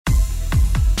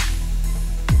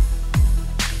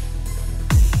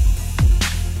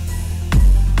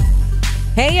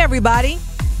Hey, everybody.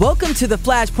 Welcome to the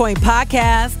Flashpoint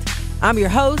podcast. I'm your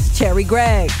host, Cherry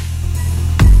Gregg.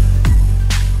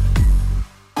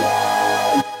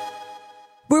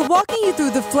 We're walking you through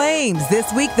the flames.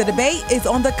 This week, the debate is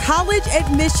on the college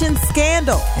admissions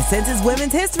scandal. And since it's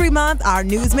Women's History Month, our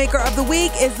newsmaker of the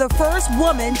week is the first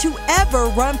woman to ever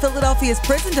run Philadelphia's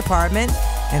prison department.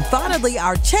 And finally,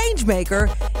 our change maker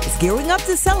is gearing up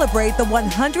to celebrate the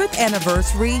 100th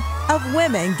anniversary of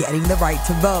women getting the right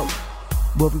to vote.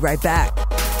 We'll be right back.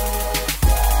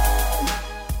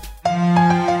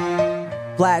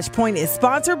 Flashpoint is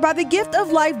sponsored by the Gift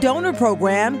of Life Donor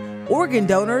Program. Organ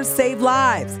donors save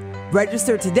lives.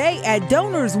 Register today at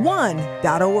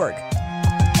donorsone.org.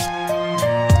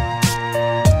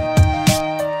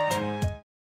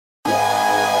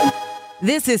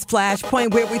 This is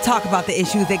Flashpoint, where we talk about the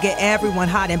issues that get everyone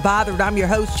hot and bothered. I'm your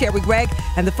host, Cherry Gregg,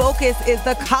 and the focus is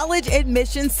the college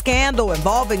admissions scandal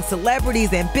involving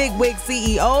celebrities and bigwig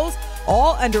CEOs,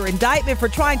 all under indictment for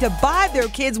trying to buy their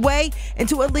kids' way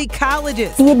into elite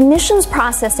colleges. The admissions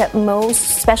process at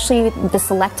most, especially the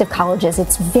selective colleges,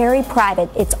 it's very private.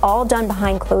 It's all done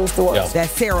behind closed doors. Yeah.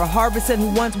 That's Sarah Harbison,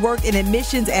 who once worked in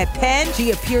admissions at Penn.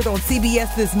 She appeared on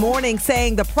CBS this morning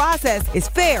saying the process is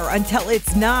fair until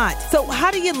it's not. So how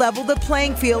do you level the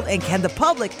playing field, and can the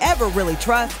public ever really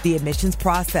trust the admissions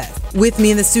process? With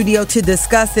me in the studio to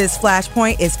discuss this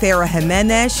Flashpoint is Farah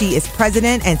Jimenez. She is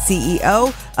president and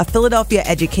CEO of Philadelphia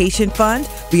Education Fund.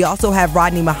 We also have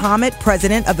Rodney Muhammad,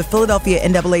 president of the Philadelphia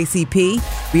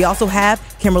NAACP. We also have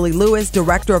Kimberly Lewis,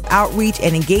 director of outreach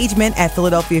and engagement at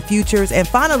Philadelphia Futures. And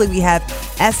finally, we have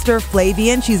Esther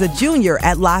Flavian. She's a junior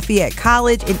at Lafayette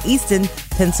College in Easton,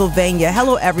 Pennsylvania.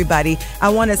 Hello, everybody. I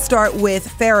want to start with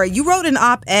Farah. You wrote an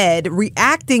op-ed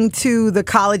reacting to the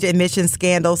college admission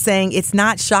scandal, saying it's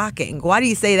not shocking. Why do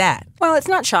you say that? Well, it's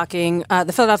not shocking.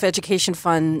 The Philadelphia Education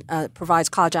Fund provides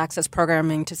college access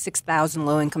programming to 6,000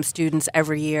 low-income students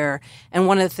every year. And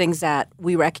one of the things that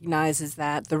we recognize is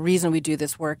that the reason we do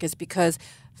this work is because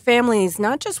families,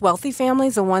 not just wealthy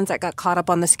families, the ones that got caught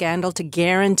up on the scandal, to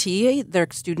guarantee their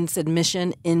students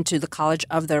admission into the college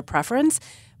of their preference.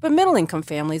 But middle-income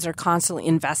families are constantly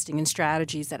investing in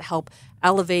strategies that help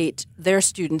elevate their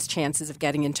students' chances of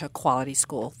getting into a quality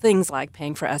school. Things like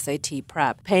paying for SAT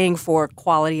prep, paying for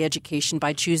quality education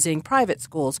by choosing private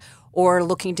schools, or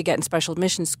looking to get in special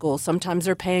admission schools. Sometimes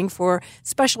they're paying for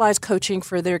specialized coaching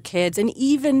for their kids, and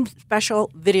even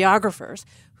special videographers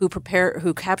who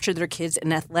capture their kids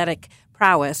in athletic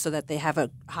prowess so that they have a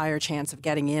higher chance of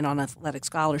getting in on athletic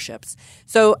scholarships.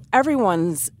 So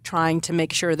everyone's trying to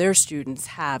make sure their students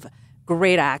have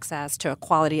great access to a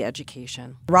quality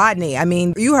education. Rodney, I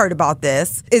mean, you heard about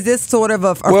this. Is this sort of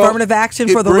affirmative action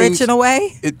for the rich in a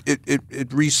way? It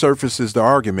resurfaces the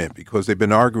argument, because they've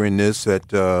been arguing this at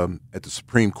the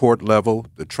Supreme Court level.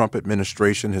 The Trump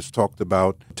administration has talked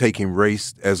about taking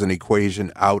race as an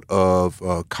equation out of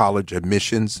college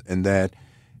admissions, and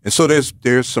so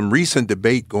there's some recent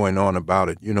debate going on about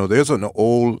it. You know, there's an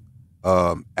old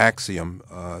axiom,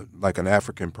 like an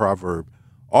African proverb: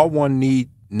 all one need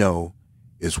know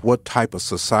is what type of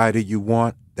society you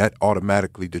want. That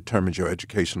automatically determines your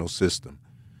educational system.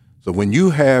 So when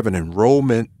you have an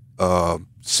enrollment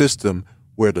system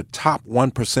where the top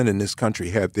 1% in this country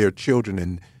have their children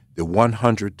in the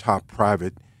 100 top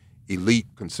private elite,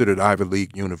 considered Ivy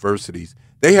League universities,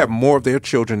 they have more of their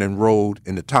children enrolled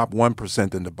in the top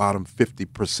 1% than the bottom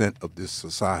 50% of this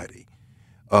society.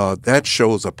 That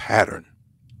shows a pattern,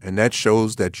 and that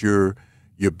shows that you're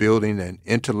building an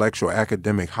intellectual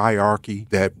academic hierarchy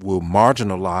that will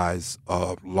marginalize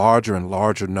larger and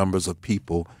larger numbers of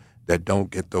people that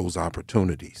don't get those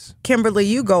opportunities. Kimberly,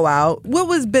 you go out. What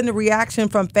has been the reaction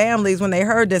from families when they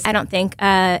heard this? I don't think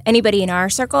anybody in our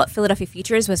circle at Philadelphia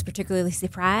Futures was particularly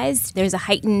surprised. There's a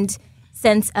heightened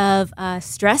sense of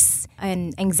stress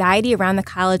and anxiety around the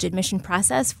college admission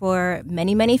process for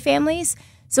many, many families.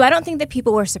 So I don't think that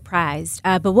people were surprised.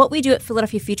 But what we do at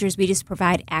Philadelphia Futures, we just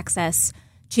provide access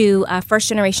to first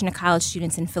generation of college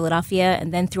students in Philadelphia.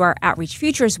 And then through our Outreach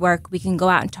Futures work, we can go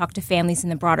out and talk to families in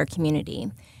the broader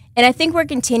community. And I think we're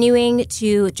continuing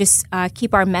to just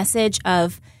keep our message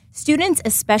of students,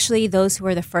 especially those who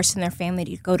are the first in their family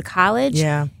to go to college,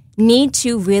 need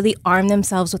to really arm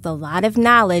themselves with a lot of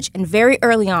knowledge, and very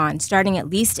early on, starting at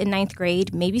least in 9th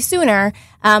grade, maybe sooner,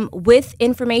 with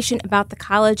information about the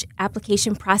college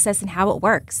application process and how it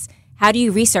works. How do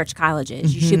you research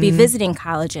colleges? You should be visiting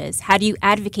colleges. How do you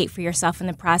advocate for yourself in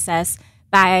the process?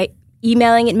 By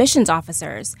emailing admissions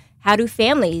officers. How do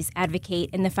families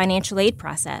advocate in the financial aid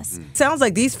process? Sounds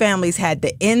like these families had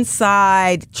the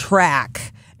inside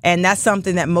track, and that's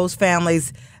something that most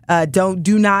families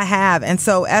do not have. And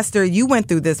so, Esther, you went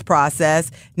through this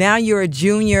process. Now you're a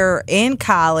junior in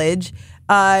college.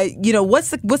 What's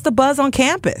the buzz on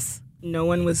campus? No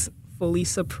one was fully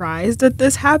surprised that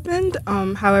this happened.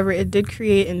 However, it did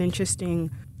create an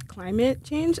interesting climate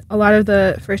change. A lot of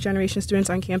the first generation students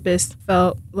on campus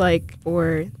felt like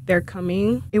for their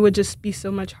coming, it would just be so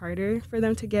much harder for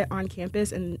them to get on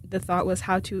campus. And the thought was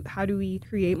how do we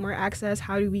create more access?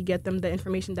 How do we get them the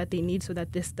information that they need so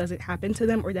that this doesn't happen to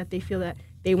them, or that they feel that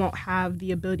they won't have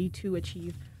the ability to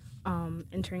achieve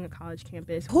entering a college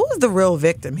campus. Who's the real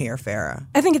victim here, Farah?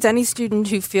 I think it's any student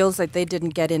who feels like they didn't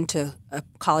get into a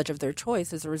college of their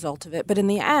choice as a result of it. But in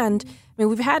the end,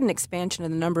 we've had an expansion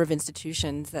in the number of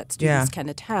institutions that students can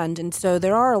attend. And so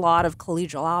there are a lot of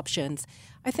collegial options.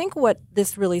 I think what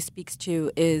this really speaks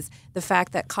to is the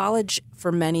fact that college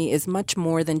for many is much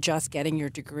more than just getting your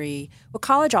degree. What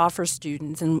college offers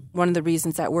students, and one of the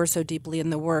reasons that we're so deeply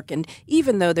in the work, and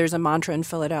even though there's a mantra in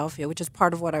Philadelphia, which is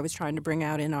part of what I was trying to bring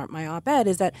out in my op-ed,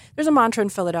 is that there's a mantra in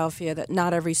Philadelphia that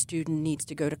not every student needs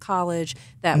to go to college,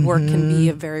 that work can be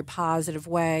a very positive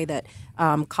way, that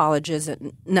college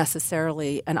isn't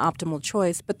necessarily an optimal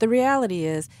choice. But the reality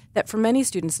is that for many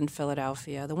students in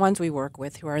Philadelphia, the ones we work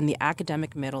with who are in the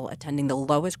academic middle, attending the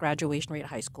lowest graduation rate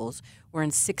high schools, we're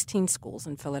in 16 schools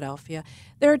in Philadelphia.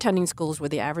 They're attending schools where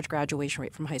the average graduation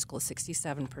rate from high school is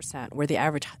 67%, where the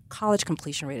average college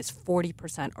completion rate is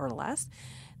 40% or less,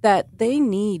 that they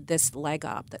need this leg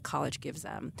up that college gives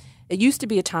them. It used to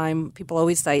be a time, people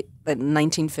always cite that in the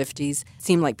 1950s,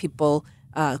 seemed like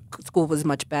school was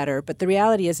much better. But the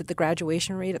reality is that the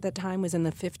graduation rate at that time was in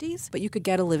the 50s, but you could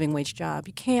get a living wage job.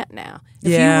 You can't now.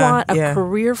 If you want a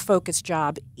career-focused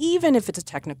job, even if it's a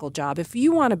technical job, if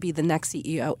you want to be the next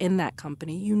CEO in that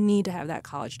company, you need to have that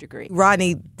college degree.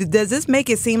 Rodney, does this make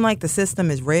it seem like the system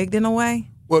is rigged in a way?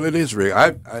 Well, it is rigged.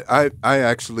 I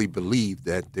actually believe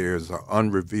that there's an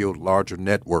unrevealed larger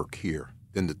network here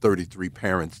than the 33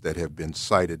 parents that have been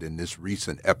cited in this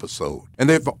recent episode. And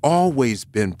they've always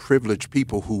been privileged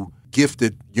people who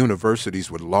gifted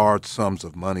universities with large sums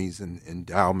of monies and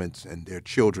endowments, and their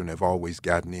children have always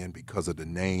gotten in because of the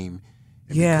name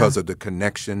and because of the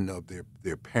connection of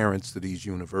their parents to these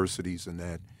universities and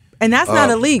that. And that's not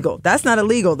illegal. That's not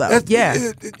illegal, though.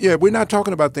 We're not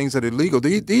talking about things that are illegal.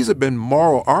 These have been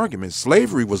moral arguments.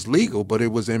 Slavery was legal, but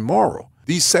it was immoral.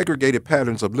 These segregated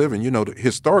patterns of living,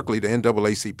 historically the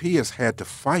NAACP has had to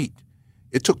fight.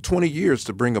 It took 20 years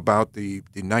to bring about the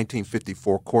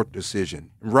 1954 court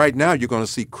decision. And right now you're going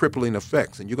to see crippling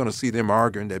effects, and you're going to see them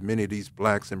arguing that many of these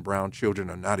blacks and brown children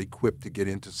are not equipped to get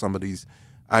into some of these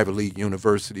Ivy League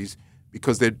universities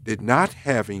because they're not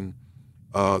having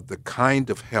the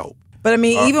kind of help. But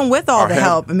even with all the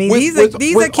help, these are kids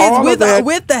with the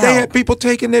help. They had people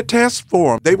taking their tests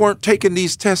for them. They weren't taking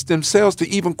these tests themselves to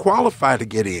even qualify to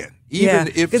get in. Even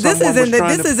if this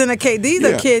isn't a case. These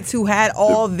are kids who had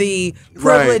all the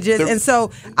privileges, and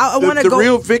so I want to go. The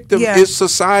real victim is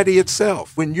society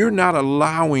itself. When you're not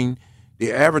allowing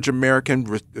the average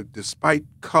American, despite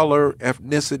color,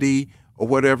 ethnicity, or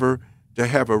whatever, to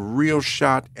have a real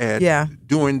shot at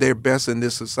doing their best in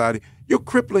this society, you're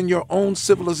crippling your own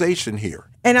civilization here.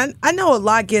 And I know a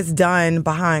lot gets done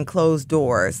behind closed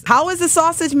doors. How is the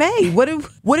sausage made? What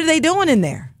are they doing in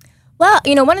there? Well,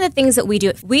 one of the things that we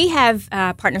do, we have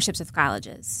partnerships with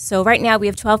colleges. So right now we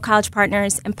have 12 college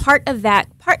partners, and part of that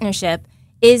partnership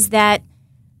is that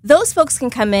those folks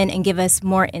can come in and give us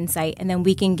more insight, and then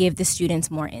we can give the students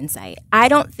more insight. I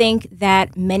don't think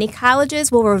that many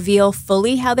colleges will reveal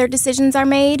fully how their decisions are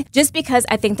made, just because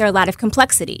I think there are a lot of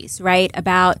complexities, right,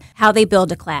 about how they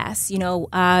build a class,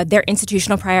 their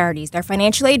institutional priorities, their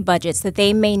financial aid budgets that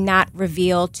they may not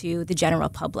reveal to the general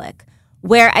public.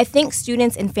 Where I think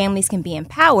students and families can be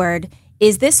empowered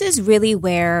is this is really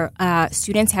where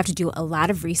students have to do a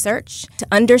lot of research to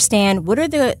understand what are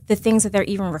the things that they're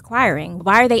even requiring.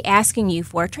 Why are they asking you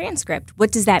for a transcript?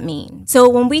 What does that mean? So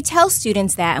when we tell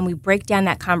students that and we break down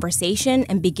that conversation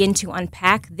and begin to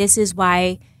unpack, this is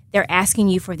why they're asking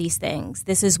you for these things.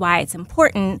 This is why it's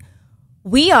important.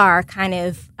 We are kind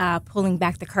of pulling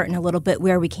back the curtain a little bit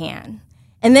where we can.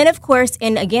 And then, of course,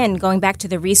 and again, going back to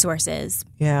the resources,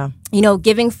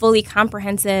 giving fully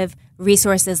comprehensive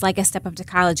resources like a Step Up to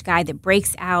College guide that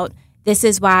breaks out, this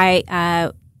is why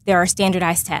there are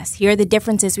standardized tests. Here are the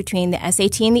differences between the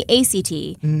SAT and the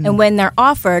ACT. And when they're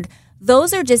offered,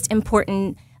 those are just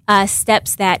important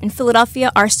steps that in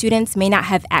Philadelphia our students may not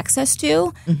have access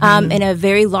to in a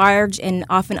very large and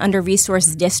often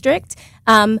under-resourced district.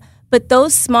 But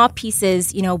those small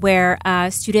pieces, where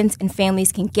students and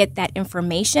families can get that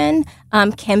information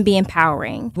can be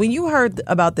empowering. When you heard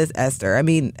about this, Esther,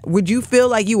 would you feel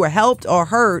like you were helped or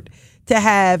hurt to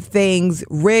have things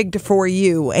rigged for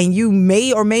you and you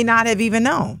may or may not have even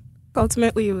known?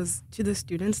 Ultimately, it was to the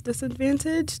students'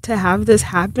 disadvantage to have this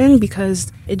happen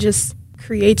because it just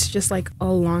creates just like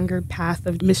a longer path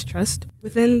of mistrust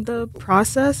within the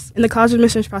process. And the college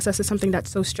admissions process is something that's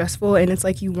so stressful, and it's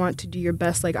like you want to do your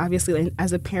best. Like obviously,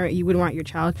 as a parent, you would want your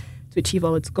child to achieve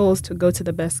all its goals, to go to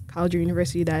the best college or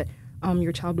university that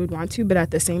your child would want to. But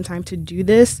at the same time, to do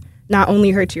this not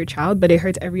only hurts your child, but it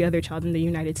hurts every other child in the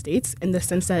United States in the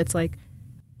sense that it's like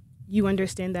you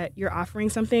understand that you're offering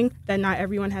something that not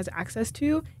everyone has access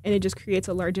to, and it just creates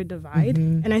a larger divide.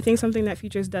 Mm-hmm. And I think something that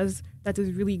Futures does that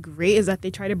is really great is that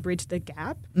they try to bridge the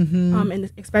gap,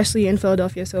 and especially in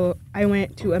Philadelphia. So I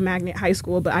went to a magnet high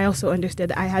school, but I also understood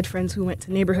that I had friends who went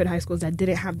to neighborhood high schools that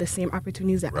didn't have the same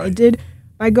opportunities that I did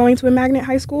by going to a magnet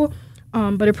high school.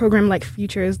 But a program like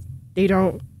Futures, they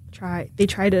try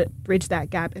to bridge that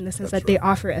gap in the sense that they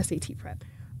offer SAT prep.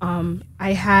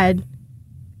 I had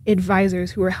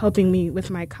advisors who were helping me with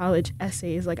my college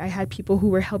essays. Like I had people who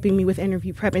were helping me with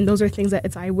interview prep, and those are things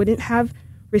that I wouldn't have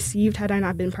received had I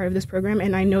not been part of this program.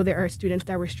 And I know there are students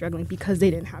that were struggling because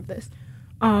they didn't have this.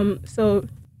 So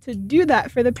to do that,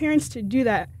 for the parents to do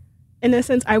that, in a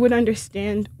sense, I would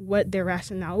understand what their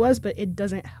rationale was, but it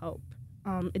doesn't help.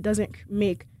 It doesn't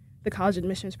make the college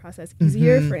admissions process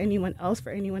easier for anyone else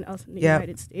in the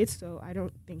United States. So I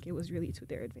don't think it was really to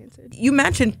their advantage. You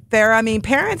mentioned, Farrah, I mean,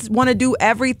 parents want to do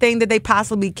everything that they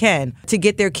possibly can to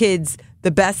get their kids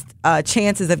the best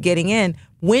chances of getting in.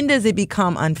 When does it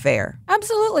become unfair?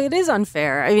 Absolutely, it is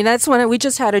unfair. I mean, that's when we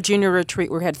just had a junior retreat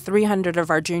where we had 300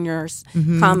 of our juniors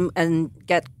come and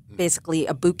get basically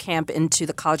a boot camp into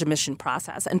the college admission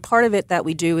process. And part of it that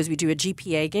we do is we do a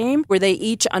GPA game where they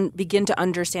each begin to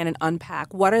understand and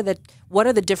unpack what are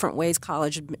the different ways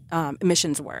college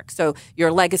admissions work. So you're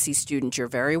a legacy student, you're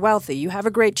very wealthy, you have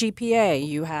a great GPA,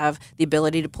 you have the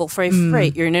ability to pull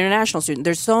freight, you're an international student.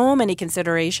 There's so many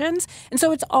considerations, and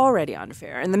so it's already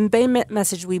unfair. And the main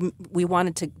message we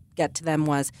wanted to get to them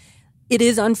was, it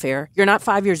is unfair. You're not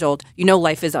 5 years old. You know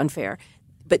life is unfair.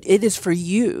 But it is for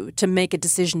you to make a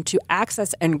decision to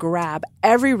access and grab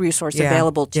every resource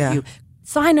available to you.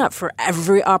 Sign up for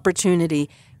every opportunity.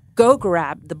 Go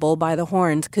grab the bull by the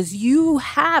horns because you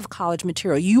have college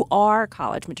material. You are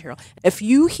college material. If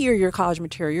you hear your college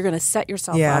material, you're going to set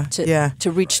yourself up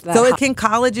to reach that. So can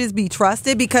colleges be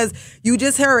trusted? Because you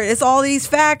just heard it's all these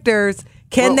factors.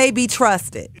 Can they be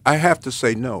trusted? I have to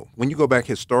say no. When you go back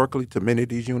historically to many of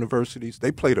these universities, they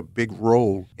played a big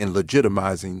role in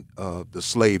legitimizing the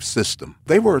slave system.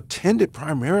 They were attended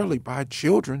primarily by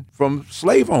children from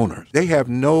slave owners. They have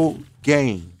no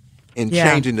gain in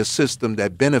changing the system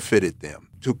that benefited them.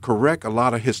 To correct a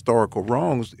lot of historical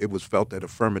wrongs, it was felt that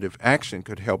affirmative action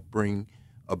could help bring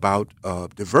about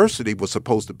diversity was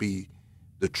supposed to be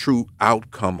the true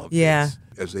outcome of this.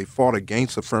 As they fought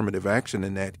against affirmative action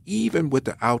and that, even with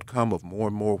the outcome of more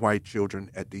and more white children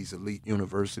at these elite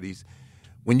universities,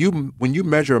 when you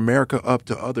measure America up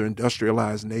to other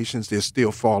industrialized nations, they're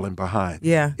still falling behind.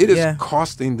 It is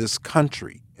costing this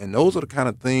country. And those are the kind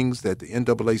of things that the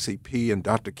NAACP and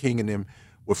Dr. King and them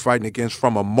were fighting against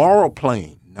from a moral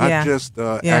plane, not just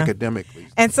academically.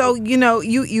 And so,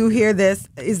 you hear this.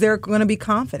 Is there going to be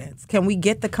confidence? Can we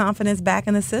get the confidence back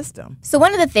in the system? So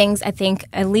one of the things I think,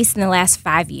 at least in the last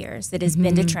 5 years, that has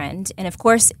been a trend, and of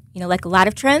course, like a lot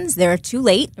of trends, they're too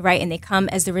late, right? And they come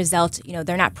as a result,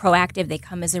 they're not proactive. They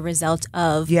come as a result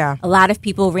of a lot of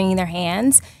people wringing their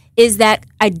hands. Is that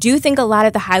I do think a lot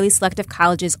of the highly selective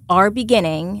colleges are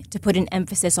beginning to put an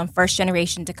emphasis on first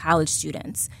generation to college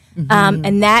students.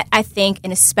 And that, I think,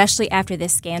 and especially after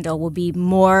this scandal, will be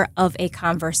more of a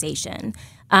conversation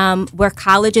where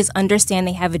colleges understand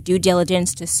they have a due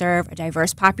diligence to serve a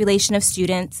diverse population of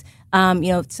students. Some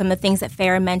of the things that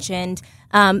Farrah mentioned,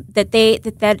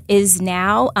 that is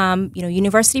now,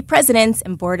 university presidents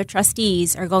and board of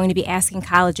trustees are going to be asking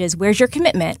colleges, where's your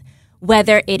commitment?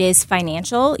 Whether it is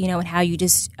financial, and how you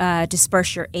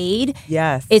disperse your aid.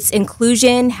 It's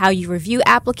inclusion, how you review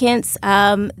applicants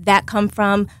that come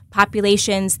from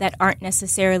populations that aren't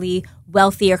necessarily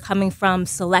wealthy or coming from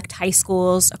select high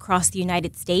schools across the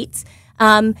United States.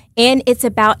 And it's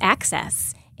about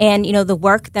access. And, the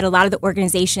work that a lot of the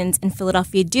organizations in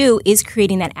Philadelphia do is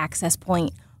creating that access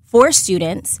point for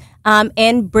students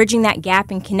and bridging that gap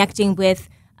and connecting with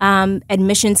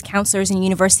admissions counselors and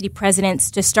university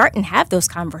presidents to start and have those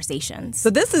conversations.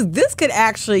 So this could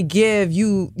actually give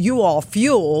you all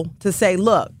fuel to say,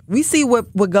 look, we see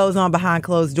what goes on behind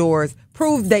closed doors.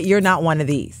 Prove that you're not one of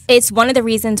these. It's one of the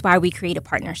reasons why we created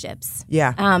partnerships.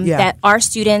 That our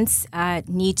students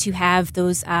need to have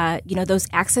those those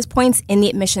access points in the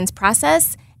admissions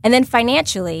process. And then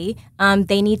financially,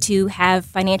 they need to have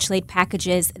financial aid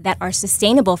packages that are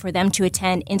sustainable for them to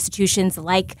attend institutions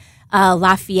like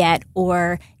Lafayette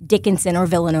or Dickinson or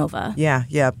Villanova.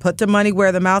 Yeah. Put the money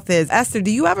where the mouth is. Esther,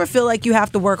 do you ever feel like you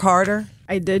have to work harder?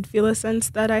 I did feel a sense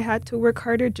that I had to work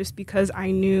harder just because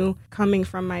I knew coming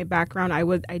from my background,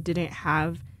 I didn't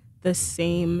have the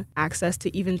same access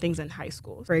to even things in high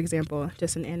school. For example,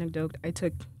 just an anecdote, I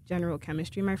took general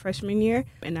chemistry my freshman year,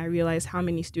 and I realized how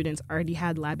many students already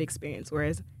had lab experience,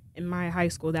 whereas in my high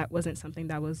school, that wasn't something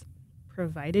that was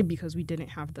provided because we didn't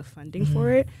have the funding for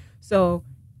it. So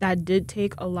that did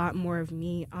take a lot more of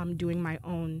me doing my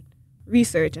own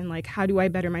research and like, how do I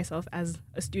better myself as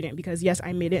a student? Because yes,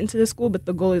 I made it into the school, but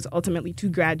the goal is ultimately to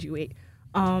graduate.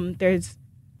 There's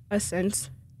a sense,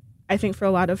 I think, for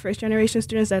a lot of first generation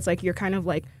students, that's like you're kind of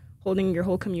like holding your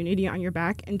whole community on your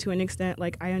back. And to an extent,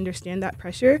 like, I understand that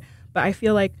pressure, but I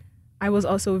feel like I was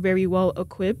also very well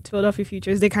equipped. Philadelphia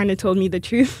Futures, they kind of told me the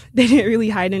truth. They didn't really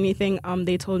hide anything.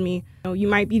 They told me, you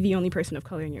might be the only person of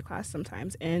color in your class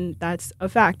sometimes. And that's a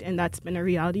fact. And that's been a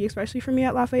reality, especially for me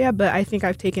at Lafayette. But I think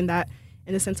I've taken that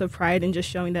in a sense of pride and just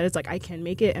showing that it's like I can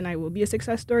make it and I will be a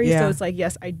success story. Yeah. So it's like,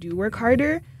 yes, I do work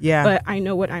harder, but I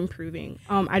know what I'm proving.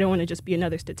 I don't want to just be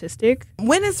another statistic.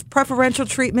 When is preferential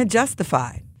treatment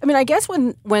justified? I mean, I guess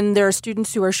when there are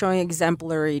students who are showing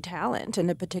exemplary talent in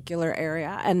a particular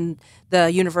area, and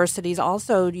the universities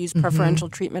also use preferential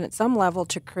treatment at some level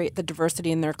to create the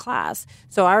diversity in their class.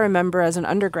 So I remember as an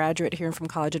undergraduate hearing from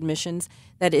college admissions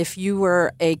that if you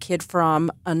were a kid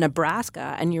from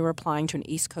Nebraska and you were applying to an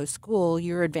East Coast school,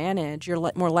 your advantage,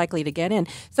 you're more likely to get in.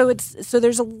 So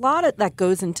there's a lot that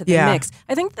goes into the mix.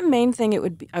 I think the main thing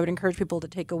I would encourage people to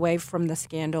take away from the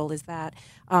scandal is that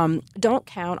don't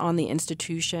count on the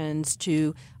institutions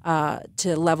to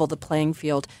level the playing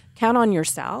field. Count on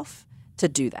yourself to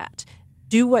do that.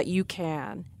 Do what you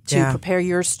can to prepare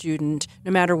your student,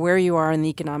 no matter where you are in the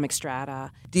economic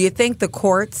strata. Do you think the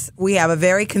courts? We have a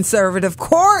very conservative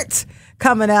court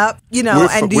coming up,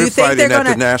 and do you think they're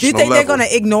going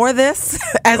to ignore this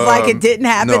as like it didn't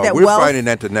happen? No, we're fighting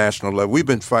at the national level. We've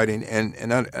been fighting,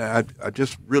 and I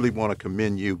just really want to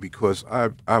commend you because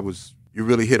you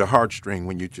really hit a heartstring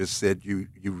when you just said you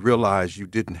realized you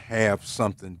didn't have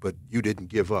something, but you didn't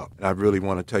give up. And I really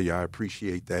want to tell you I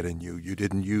appreciate that in you. You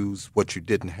didn't use what you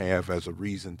didn't have as a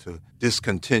reason to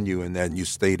discontinue in that, and you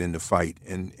stayed in the fight.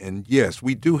 And yes,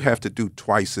 we do have to do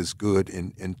twice as good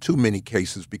in too many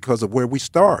cases because of where we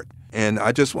start. And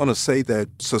I just want to say that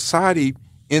society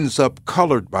ends up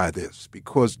colored by this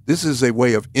because this is a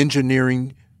way of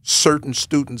engineering certain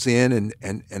students in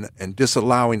and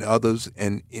disallowing others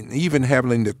and even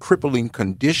having the crippling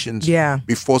conditions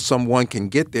before someone can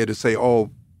get there to say,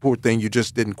 oh, poor thing, you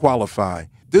just didn't qualify.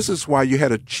 This is why you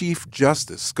had a Chief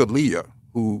Justice, Scalia,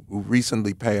 who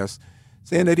recently passed,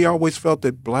 saying that he always felt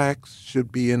that blacks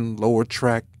should be in lower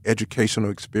track educational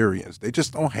experience. They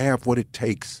just don't have what it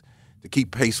takes to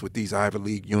keep pace with these Ivy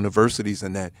League universities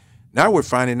and that. Now we're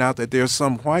finding out that there are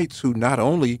some whites who not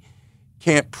only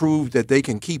can't prove that they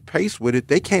can keep pace with it,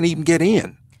 they can't even get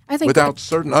in without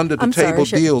certain under-the-table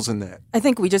deals in that. I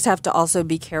think we just have to also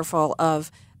be careful of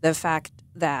the fact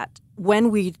that when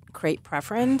we create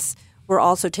preference, we're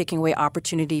also taking away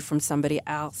opportunity from somebody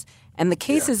else. And the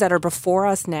cases that are before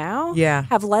us now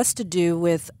have less to do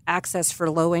with access for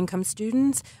low-income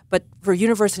students, but for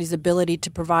universities' ability to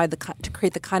provide to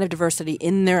create the kind of diversity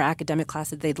in their academic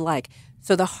classes they'd like.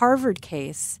 So the Harvard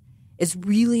case is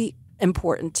really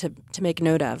important to make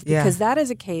note of because that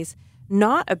is a case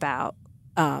not about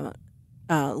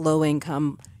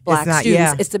low-income black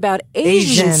students. It's about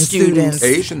Asian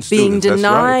students being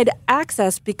denied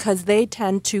access because they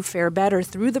tend to fare better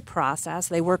through the process.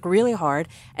 They work really hard,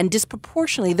 and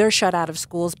disproportionately they're shut out of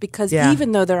schools because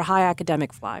even though they're high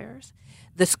academic flyers,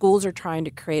 the schools are trying to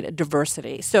create a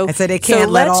diversity. So they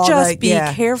can't let's just be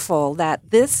careful that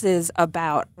this is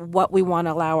about what we want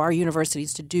to allow our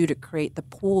universities to do to create the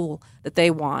pool that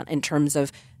they want in terms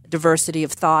of diversity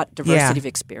of thought, diversity of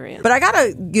experience. But I got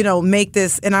to, make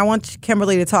this, and I want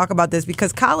Kimberly to talk about this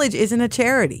because college isn't a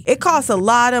charity. It costs a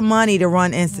lot of money to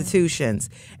run institutions.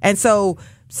 And so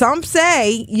some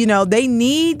say, they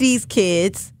need these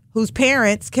kids whose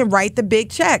parents can write the big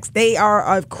checks. They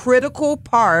are a critical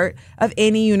part of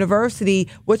any university.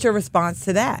 What's your response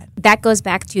to that? That goes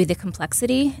back to the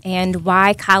complexity and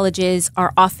why colleges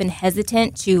are often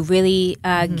hesitant to really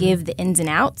give the ins and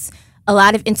outs. A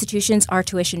lot of institutions are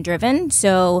tuition driven,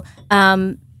 so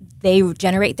they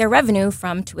generate their revenue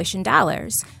from tuition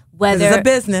dollars. Whether it's a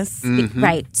business.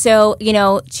 Right. So,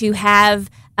 to have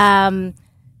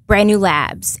brand new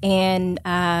labs and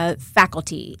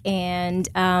faculty and,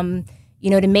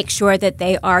 to make sure that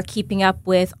they are keeping up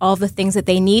with all the things that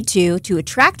they need to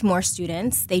attract more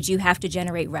students, they do have to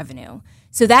generate revenue.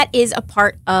 So that is a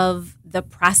part of the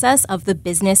process of the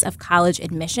business of college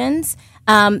admissions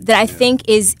that I think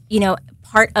is,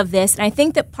 part of this. And I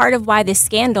think that part of why this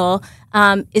scandal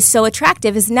is so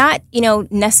attractive is not,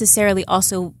 necessarily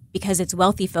also because it's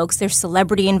wealthy folks. There's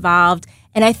celebrity involved.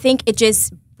 And I think it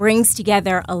just brings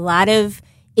together a lot of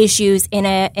issues in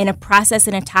a process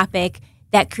and a topic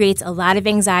that creates a lot of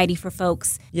anxiety for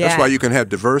folks. Yeah. That's why you can have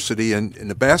diversity in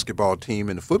the basketball team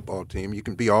and the football team. You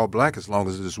can be all black as long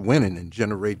as it's winning and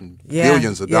generating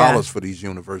billions of dollars for these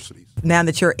universities. Now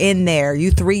that you're in there,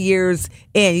 you 3 years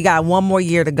in, you got one more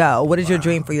year to go. What is your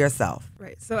dream for yourself?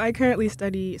 Right. So I currently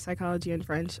study psychology and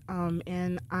French,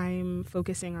 and I'm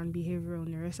focusing on behavioral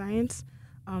neuroscience.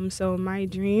 So my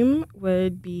dream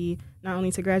would be not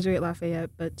only to graduate Lafayette,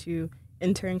 but to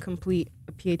in turn complete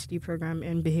a PhD program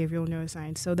in behavioral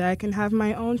neuroscience so that I can have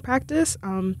my own practice.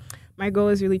 My goal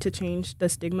is really to change the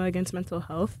stigma against mental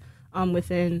health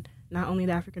within not only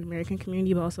the African American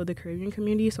community, but also the Caribbean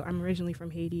community. So I'm originally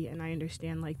from Haiti, and I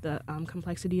understand the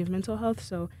complexity of mental health.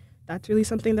 So that's really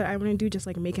something that I want to do, just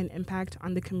make an impact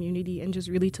on the community and just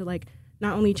really to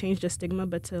not only change the stigma,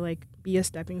 but to be a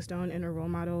stepping stone and a role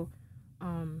model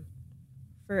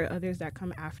for others that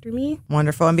come after me.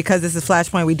 Wonderful. And because this is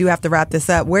Flashpoint, we do have to wrap this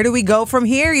up. Where do we go from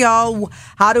here, y'all?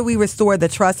 How do we restore the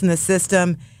trust in the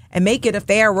system and make it a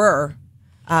fairer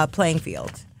playing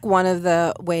field? One of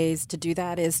the ways to do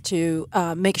that is to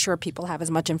make sure people have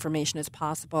as much information as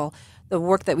possible. The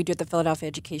work that we do at the Philadelphia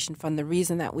Education Fund, the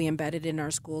reason that we embed it in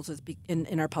our schools, is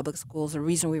in our public schools, the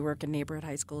reason we work in neighborhood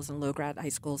high schools and low-grad high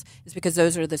schools is because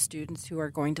those are the students who are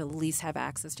going to least have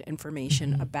access to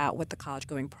information about what the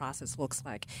college-going process looks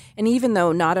like. And even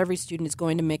though not every student is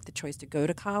going to make the choice to go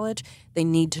to college, they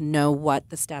need to know what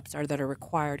the steps are that are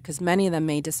required, because many of them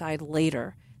may decide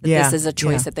later that this is a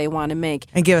choice that they want to make.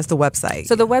 And give us the website.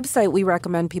 So the website we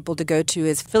recommend people to go to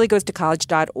is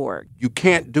phillygoestocollege.org. You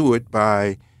can't do it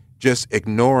by just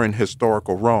ignoring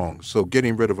historical wrongs. So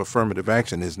getting rid of affirmative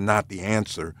action is not the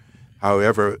answer.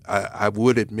 However, I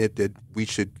would admit that we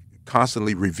should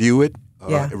constantly review it,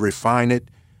 refine it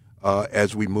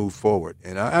as we move forward.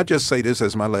 And I just say this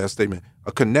as my last statement.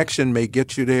 A connection may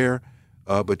get you there,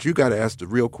 but you got to ask the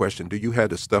real question: do you have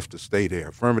the stuff to stay there?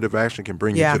 Affirmative action can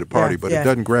bring you to the party, but it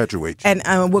doesn't graduate you.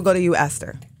 And we'll go to you,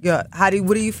 Esther. What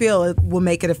do you feel will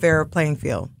make it a fairer playing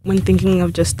field? When thinking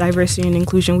of just diversity and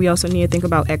inclusion, we also need to think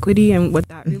about equity and what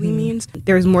that really means.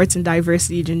 There's more to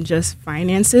diversity than just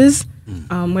finances,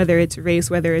 whether it's race,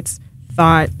 whether it's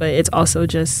thought, but it's also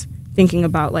just thinking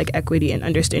about equity and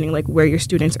understanding where your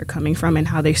students are coming from and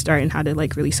how they start and how to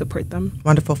really support them.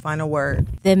 Wonderful. Final word.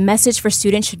 The message for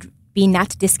students should be not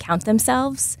to discount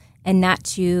themselves and not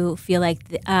to feel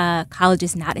like college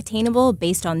is not attainable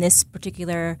based on this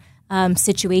particular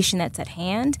situation that's at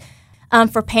hand.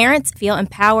 For parents, feel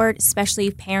empowered, especially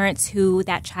parents who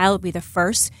that child will be the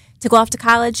first to go off to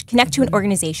college. Connect to an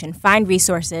organization, find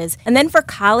resources. And then for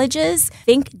colleges,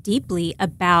 think deeply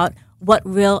about what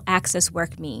real access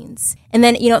work means. And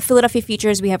then, at Philadelphia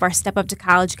Futures, we have our Step Up to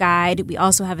College guide. We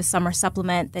also have a summer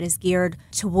supplement that is geared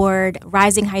toward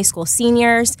rising high school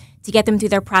seniors. To get them through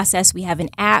their process, we have an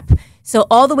app. So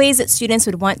all the ways that students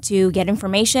would want to get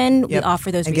information, we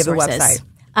offer those resources. Give the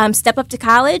website. Step Up to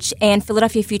College and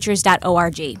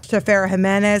PhiladelphiaFutures.org. Shafera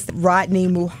Jimenez, Rodney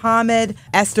Muhammad,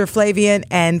 Esther Flavian,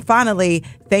 and finally,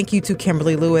 thank you to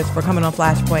Kimberly Lewis for coming on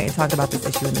Flashpoint and talking about this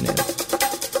issue in the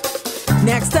news.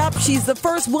 Next up, she's the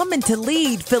first woman to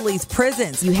lead Philly's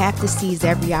prisons. You have to seize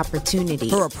every opportunity.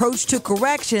 Her approach to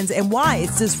corrections and why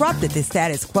it's disrupted the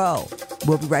status quo.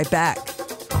 We'll be right back.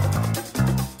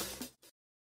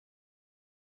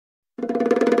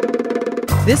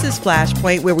 This is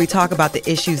Flashpoint, where we talk about the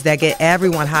issues that get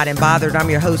everyone hot and bothered. I'm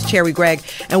your host, Cherry Gregg.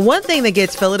 And one thing that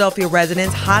gets Philadelphia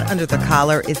residents hot under the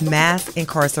collar is mass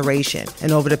incarceration.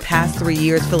 And over the past 3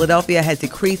 years, Philadelphia has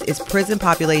decreased its prison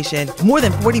population more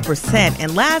than 40%.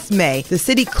 And last May, the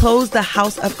city closed the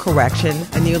House of Correction,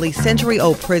 a nearly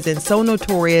century-old prison so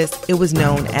notorious it was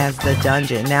known as the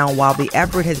Dungeon. Now, while the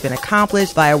effort has been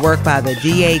accomplished by work by the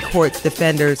DA, courts,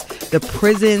 defenders, the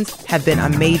prisons have been a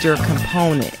major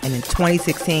component. And in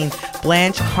 2016,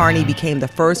 Blanche Carney became the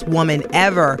first woman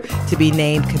ever to be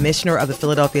named commissioner of the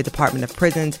Philadelphia Department of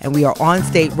Prisons. And we are on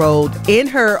State Road in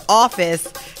her office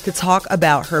to talk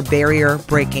about her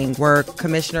barrier-breaking work.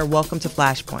 Commissioner, welcome to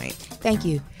Flashpoint. Thank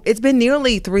you. It's been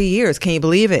nearly 3 years. Can you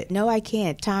believe it? No, I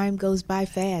can't. Time goes by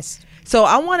fast. So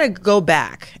I want to go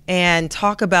back and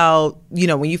talk about,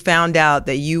 when you found out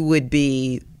that you would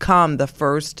become the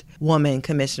first woman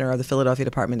commissioner of the Philadelphia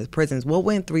Department of Prisons. What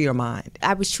went through your mind?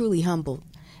 I was truly humbled.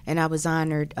 and I was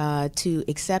honored to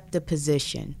accept the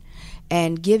position.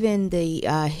 And given the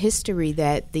history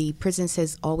that the prisons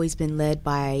has always been led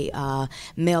by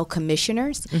male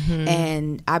commissioners,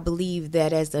 and I believe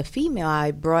that as a female,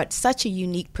 I brought such a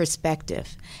unique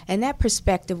perspective. And that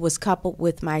perspective was coupled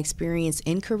with my experience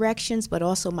in corrections, but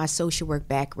also my social work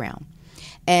background.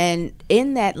 And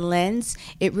in that lens,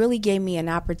 it really gave me an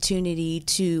opportunity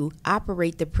to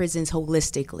operate the prisons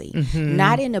holistically,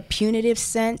 not in a punitive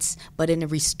sense, but in a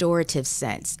restorative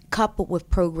sense, coupled with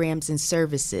programs and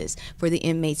services for the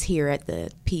inmates here at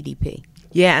the PDP.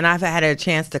 Yeah, and I've had a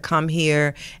chance to come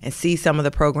here and see some of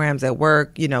the programs at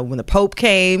work. You know, when the Pope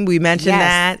came, we mentioned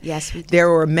that. Yes, we did. There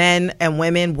were men and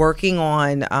women working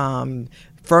on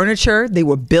furniture. They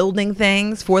were building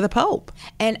things for the Pope.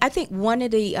 And I think one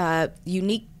of the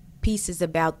unique pieces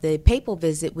about the papal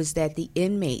visit was that the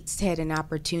inmates had an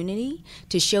opportunity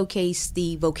to showcase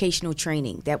the vocational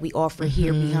training that we offer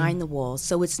here behind the walls.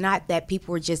 So it's not that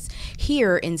people are just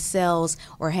here in cells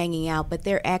or hanging out, but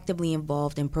they're actively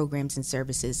involved in programs and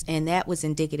services. And that was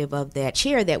indicative of that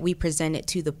chair that we presented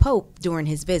to the Pope during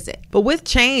his visit. But with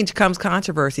change comes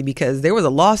controversy, because there was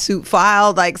a lawsuit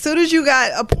filed. Like, as soon as you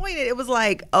got appointed, it was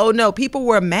like, oh no, people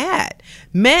were mad.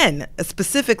 Men,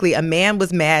 specifically, a man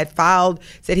was mad, filed,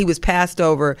 said he was passed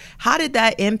over. How did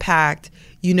that impact,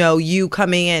 you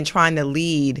coming in trying to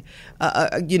lead,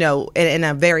 in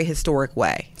a very historic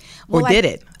way? Or did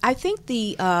it? I think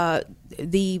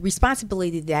the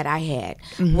responsibility that I had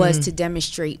was to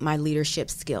demonstrate my leadership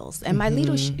skills. And my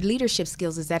leadership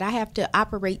skills is that I have to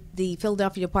operate the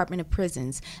Philadelphia Department of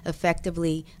Prisons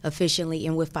effectively, efficiently,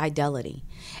 and with fidelity.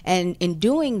 And in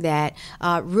doing that,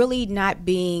 really not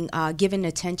being given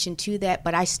attention to that,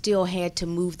 but I still had to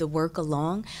move the work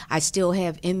along. I still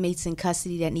have inmates in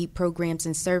custody that need programs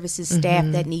and services, staff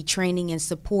that need training and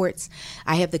supports.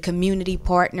 I have the community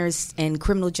partners and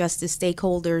criminal justice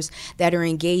stakeholders that are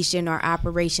engaged in our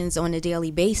operations on a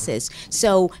daily basis.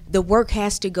 So the work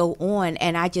has to go on,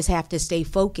 and I just have to stay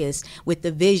focused with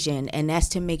the vision, and that's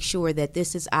to make sure that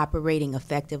this is operating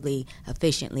effectively,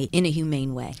 efficiently, in a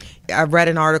humane way. I read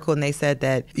an article and they said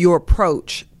that your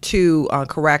approach to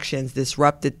corrections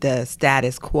disrupted the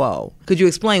status quo. Could you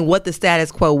explain what the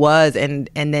status quo was, and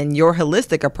then your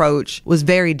holistic approach was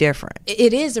very different?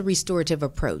 It is a restorative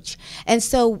approach. And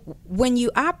so when you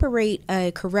operate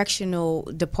a correctional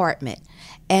department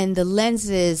and the lens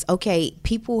is, okay,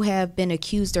 people have been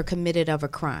accused or committed of a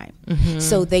crime.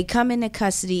 So they come into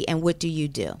custody, and what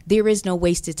do? There is no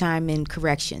wasted time in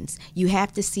corrections. You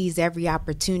have to seize every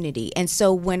opportunity. And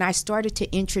so when I started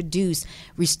to introduce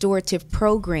restorative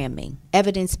programming,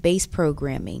 evidence-based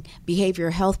programming,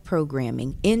 behavioral health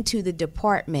programming into the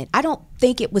department, I don't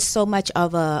think it was so much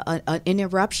of an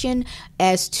interruption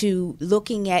as to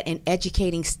looking at and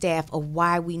educating staff of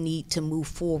why we need to move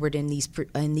forward in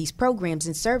these programs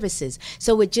and services.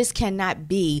 So it just cannot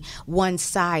be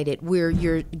one-sided where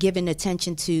you're giving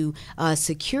attention to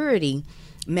security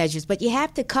measures, but you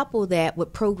have to couple that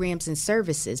with programs and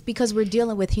services, because we're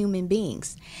dealing with human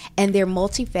beings and they're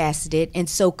multifaceted. And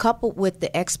so coupled with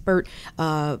the expert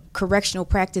correctional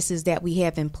practices that we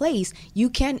have in place, you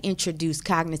can introduce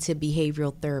cognitive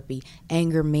behavioral therapy,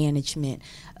 anger management,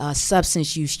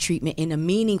 substance use treatment in a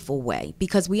meaningful way,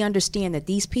 because we understand that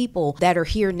these people that are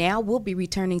here now will be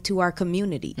returning to our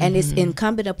community. And it's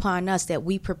incumbent upon us that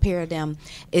we prepare them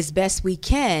as best we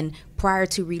can prior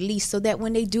to release, so that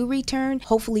when they do return,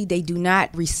 hopefully they do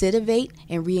not recidivate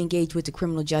and re-engage with the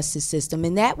criminal justice system.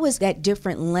 And that was that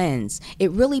different lens.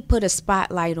 It really put a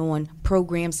spotlight on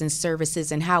programs and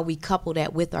services and how we couple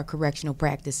that with our correctional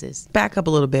practices. Back up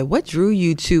a little bit. What drew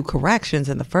you to corrections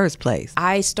in the first place?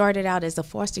 I started out as a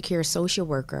foster care social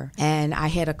worker, and I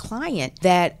had a client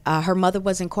that her mother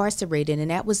was incarcerated, and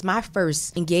that was my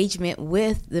first engagement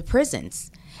with the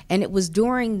prisons. And it was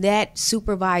during that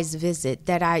supervised visit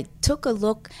that I took a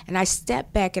look and I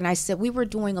stepped back and I said, we were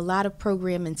doing a lot of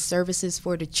program and services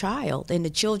for the child and the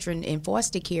children in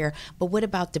foster care, but what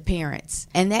about the parents?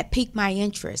 And that piqued my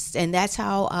interest. And that's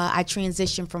how I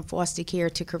transitioned from foster care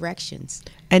to corrections.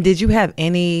 And did you have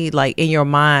any, in your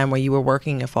mind when you were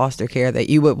working in foster care, that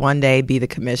you would one day be the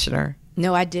commissioner?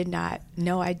 No, I did not.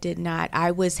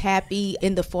 I was happy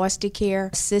in the foster care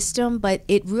system, but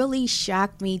it really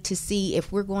shocked me to see,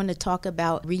 if we're going to talk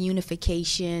about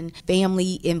reunification,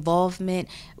 family involvement,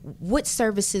 what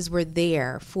services were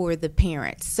there for the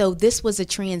parents. So this was a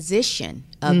transition,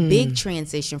 a big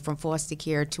transition from foster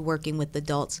care to working with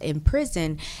adults in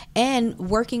prison, and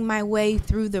working my way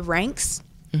through the ranks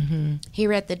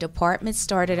Here at the department,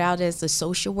 started out as a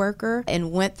social worker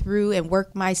and went through and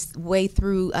worked my way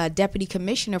through deputy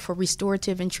commissioner for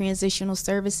restorative and transitional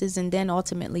services, and then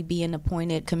ultimately being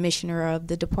appointed commissioner of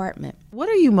the department. What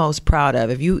are you most proud of?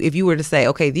 If you were to say,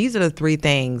 okay, these are the three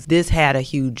things, this had a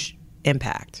huge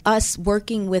impact. Us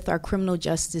working with our criminal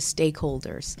justice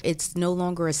stakeholders. It's no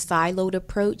longer a siloed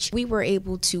approach. We were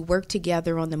able to work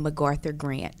together on the MacArthur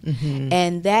grant.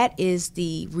 And that is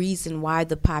the reason why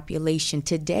the population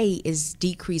today is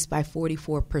decreased by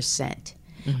 44%.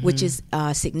 Which is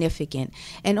significant.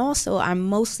 And also, I'm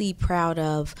mostly proud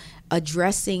of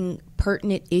addressing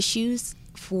pertinent issues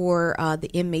for the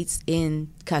inmates in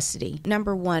custody.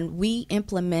 Number one, we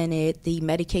implemented the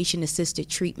medication-assisted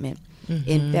treatment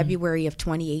in February of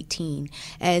 2018.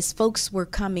 As folks were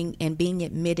coming and being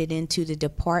admitted into the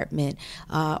department,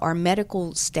 our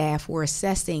medical staff were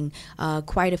assessing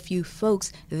quite a few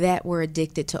folks that were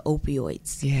addicted to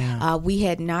opioids. We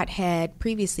had not had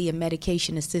previously a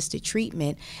medication-assisted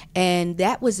treatment, and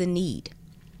that was a need.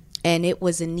 And it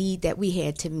was a need that we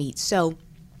had to meet. So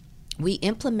we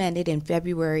implemented in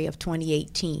February of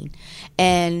 2018,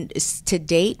 and to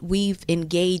date, we've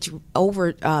engaged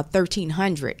over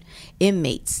 1,300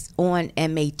 inmates on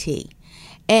MAT.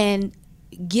 And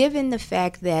given the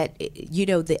fact that,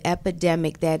 the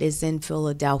epidemic that is in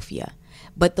Philadelphia,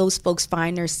 but those folks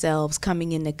find themselves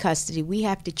coming into custody, we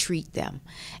have to treat them.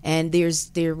 And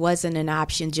there wasn't an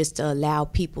option just to allow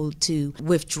people to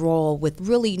withdraw with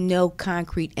really no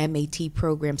concrete MAT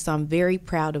program. So I'm very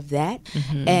proud of that.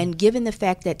 And given the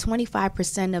fact that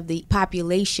 25% of the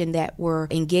population that were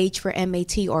engaged for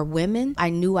MAT are women,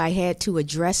 I knew I had to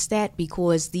address that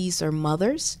because these are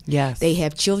mothers. Yes. They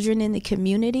have children in the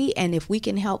community. And if we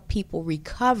can help people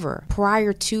recover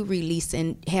prior to release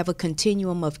and have a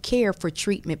continuum of care for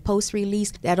treatment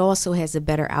post-release, that also has a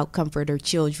better outcome for their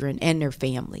children and their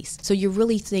families. So you're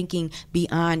really thinking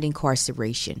beyond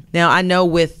incarceration. Now, I know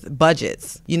with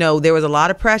budgets, there was a lot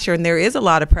of pressure, and there is a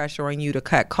lot of pressure on you to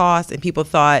cut costs, and people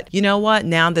thought, you know what,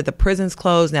 now that the prison's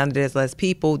closed, now that there's less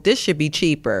people, this should be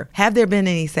cheaper. Have there been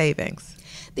any savings?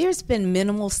 There's been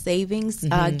minimal savings,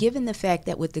 given the fact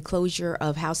that with the closure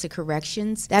of House of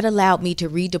Corrections, that allowed me to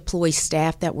redeploy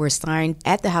staff that were assigned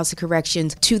at the House of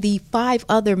Corrections to the 5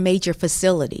 other major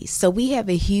facilities. So we have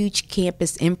a huge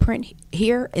campus imprint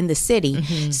here in the city.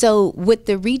 So with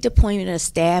the redeployment of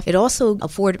staff, it also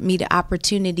afforded me the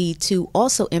opportunity to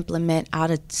also implement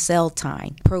out of cell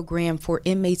time program for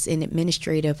inmates in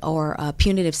administrative or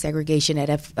punitive segregation that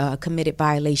have committed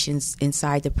violations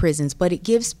inside the prisons. But it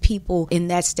gives people in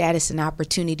that status an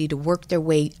opportunity to work their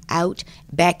way out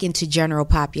back into general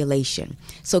population.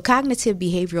 So cognitive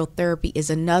behavioral therapy is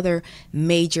another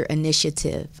major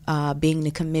initiative, being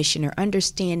the commissioner,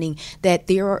 understanding that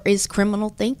there is criminal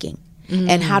thinking.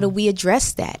 And how do we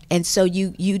address that? And so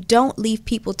you don't leave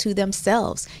people to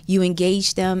themselves. You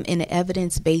engage them in an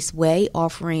evidence-based way,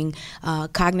 offering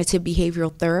cognitive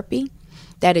behavioral therapy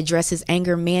that addresses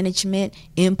anger management,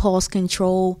 impulse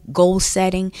control, goal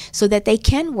setting, so that they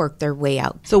can work their way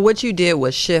out. So what you did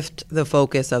was shift the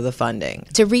focus of the funding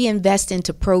to reinvest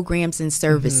into programs and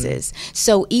services.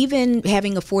 So even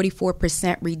having a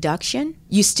 44% reduction,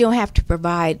 you still have to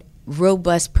provide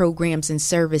robust programs and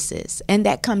services, and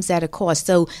that comes at a cost.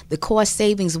 So the cost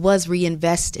savings was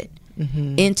reinvested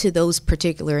into those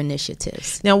particular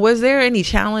initiatives. Now, was there any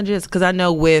challenges? Because I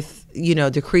know with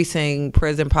decreasing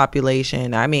prison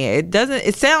population, I mean,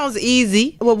 it sounds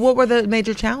easy. Well, what were the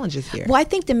major challenges here? Well, I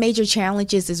think the major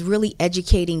challenges is really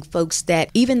educating folks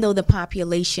that even though the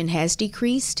population has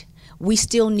decreased, we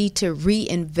still need to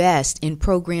reinvest in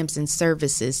programs and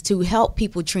services to help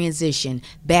people transition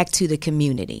back to the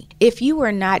community. If you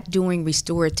are not doing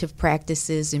restorative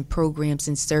practices and programs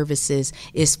and services,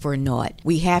 it's for naught.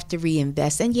 We have to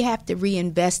reinvest, and you have to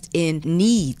reinvest in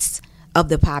needs of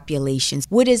the populations.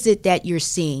 What is it that you're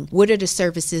seeing? What are the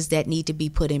services that need to be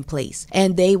put in place?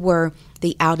 And they were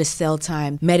the out-of-cell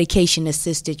time,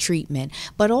 medication-assisted treatment,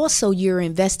 but also you're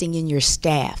investing in your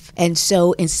staff. And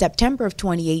so in September of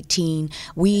 2018,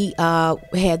 we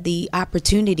had the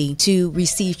opportunity to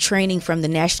receive training from the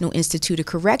National Institute of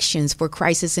Corrections for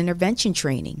crisis intervention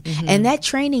training. And that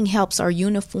training helps our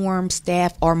uniformed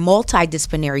staff, our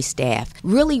multidisciplinary staff,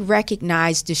 really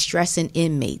recognize distressing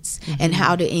inmates and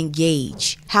how to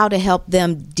engage, how to help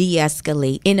them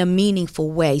de-escalate in a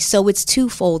meaningful way. So it's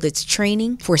twofold. It's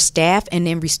training for staff and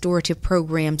then restorative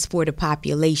programs for the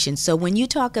population. So when you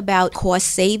talk about cost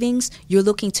savings, you're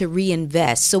looking to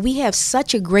reinvest. So we have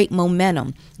such a great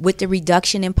momentum with the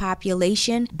reduction in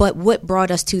population, but what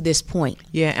brought us to this point?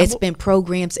 Yeah, it's been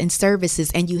programs and services,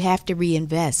 and you have to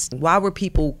reinvest. Why were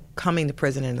people coming to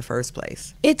prison in the first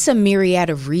place? It's a myriad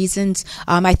of reasons.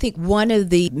 I think one of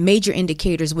the major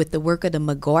indicators with the work of the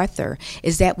MacArthur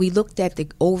is that we looked at the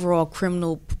overall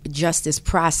criminal justice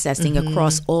processing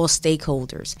across all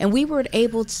stakeholders. And we were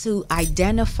able to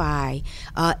identify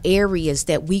areas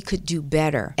that we could do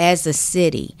better as a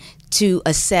city to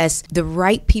assess the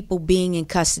right people being in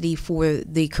custody for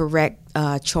the correct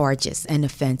charges and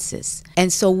offenses.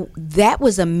 And so that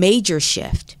was a major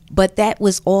shift. But that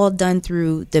was all done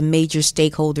through the major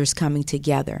stakeholders coming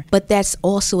together. But that's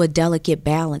also a delicate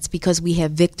balance because we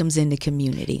have victims in the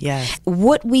community. Yes.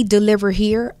 What we deliver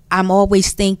here, I'm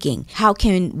always thinking, how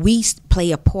can we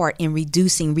play a part in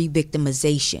reducing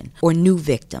re-victimization or new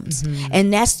victims?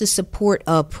 And that's the support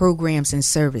of programs and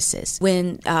services.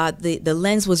 When the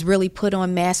lens was really put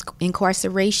on mass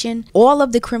incarceration, all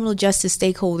of the criminal justice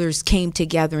stakeholders came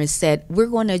together and said, we're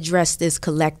going to address this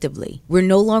collectively. We're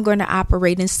no longer going to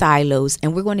operate in silos,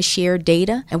 and we're going to share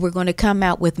data, and we're going to come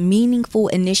out with meaningful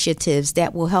initiatives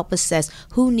that will help assess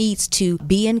who needs to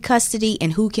be in custody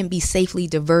and who can be safely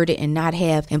diverted and not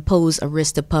have impose a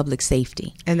risk to public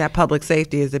safety. And that public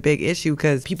safety is a big issue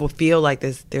because people feel like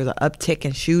there's an uptick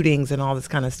in shootings and all this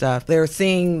kind of stuff. They're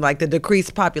seeing like the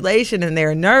decreased population and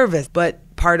they're nervous.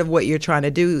 But part of what you're trying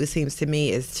to do, it seems to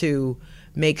me, is to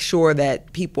make sure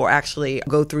that people actually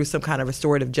go through some kind of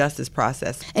restorative justice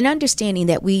process. And understanding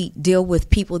that we deal with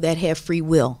people that have free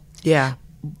will. Yeah.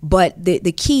 But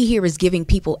the key here is giving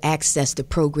people access to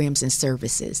programs and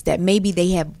services that maybe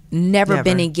they have never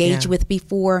been engaged with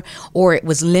before, or it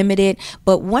was limited.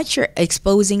 But once you're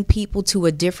exposing people to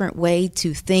a different way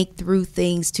to think through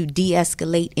things, to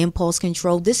de-escalate impulse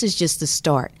control, this is just the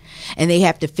start. And they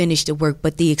have to finish the work.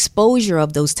 But the exposure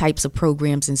of those types of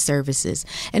programs and services,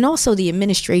 and also the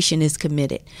administration is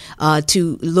committed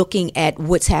to looking at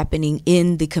what's happening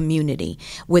in the community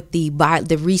with the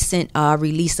recent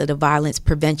release of the violence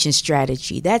prevention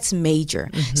strategy. That's major.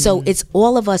 So it's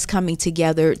all of us coming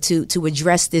together to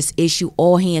address this issue,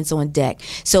 all hands on deck.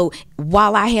 So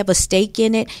while I have a stake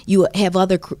in it, you have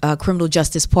other criminal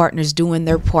justice partners doing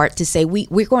their part to say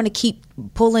we're going to keep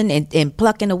pulling and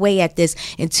plucking away at this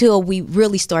until we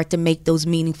really start to make those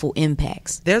meaningful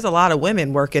impacts. There's a lot of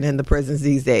women working in the prisons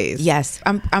these days. Yes,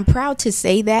 I'm proud to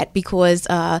say that because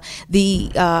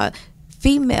the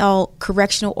female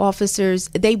correctional officers,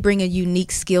 they bring a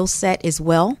unique skill set as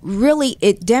well. Really,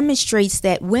 it demonstrates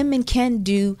that women can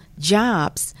do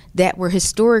jobs that were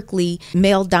historically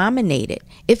male-dominated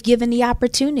if given the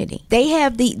opportunity. They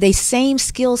have the same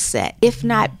skill set, if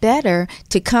not better,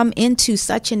 to come into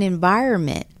such an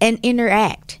environment and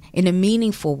interact in a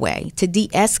meaningful way, to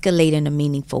de-escalate in a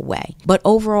meaningful way. But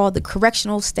overall, the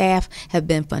correctional staff have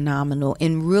been phenomenal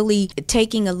in really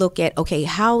taking a look at, okay,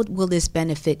 how will this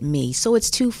benefit me? So it's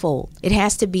twofold. It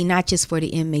has to be not just for the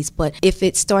inmates, but if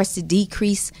it starts to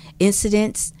decrease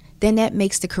incidents, then that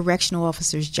makes the correctional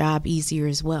officer's job easier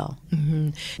as well.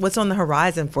 What's on the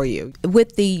horizon for you?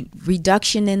 With the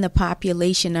reduction in the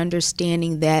population,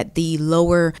 understanding that the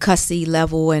lower custody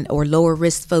level or lower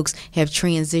risk folks have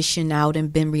transitioned out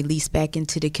and been released back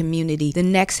into the community, the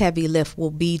next heavy lift will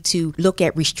be to look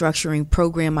at restructuring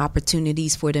program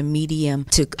opportunities for the medium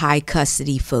to high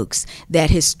custody folks. That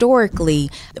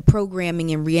historically, the programming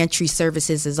and reentry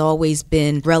services has always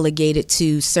been relegated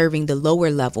to serving the lower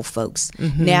level folks.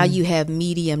 Now you have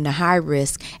medium to high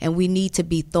risk, and we need to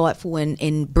be thoughtful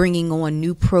in bringing on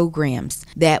new programs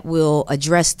that will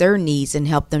address their needs and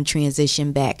help them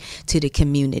transition back to the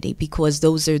community, because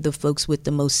those are the folks with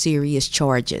the most serious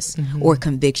charges or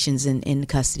convictions in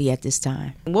custody at this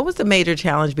time. What was the major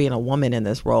challenge being a woman in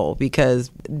this role? Because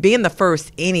being the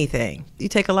first anything, you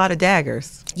take a lot of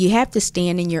daggers. You have to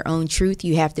stand in your own truth.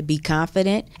 You have to be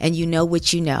confident, and you know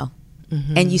what you know.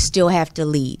 And you still have to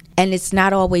lead. And it's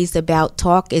not always about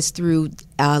talk. It's through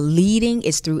leading.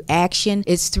 It's through action.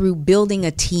 It's through building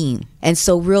a team. And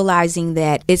so realizing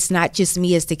that it's not just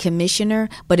me as the commissioner,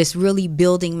 but it's really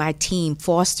building my team,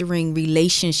 fostering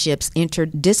relationships,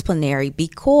 interdisciplinary,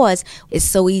 because it's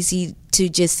so easy to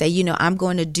just say, you know, I'm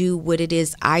going to do what it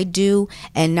is I do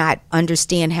and not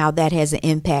understand how that has an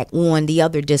impact on the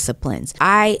other disciplines.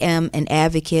 I am an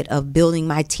advocate of building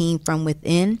my team from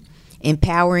within,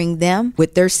 empowering them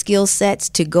with their skill sets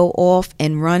to go off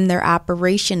and run their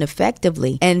operation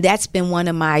effectively. And that's been one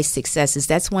of my successes.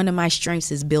 That's one of my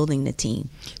strengths, is building the team.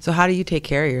 So how do you take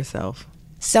care of yourself?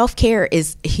 Self-care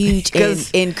is huge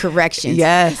in corrections.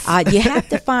 Yes. You have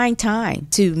to find time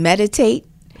to meditate,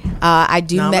 I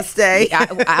do. Namaste.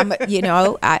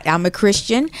 I'm a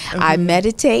Christian. I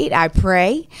meditate. I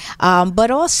pray.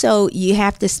 But also, you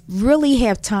have to really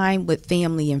have time with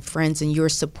family and friends and your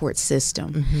support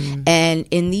system. And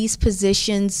in these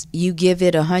positions, you give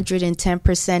it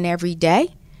 110% every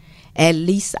day. At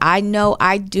least I know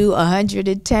I do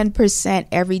 110%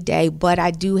 every day, but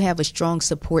I do have a strong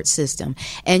support system.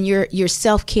 And your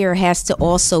self-care has to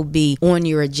also be on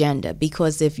your agenda,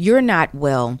 because if you're not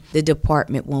well, the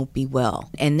department won't be well.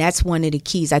 And that's one of the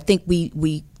keys. I think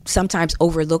we sometimes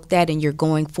overlook that, and you're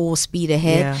going full speed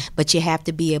ahead, but you have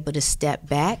to be able to step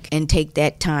back and take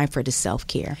that time for the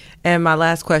self-care. And my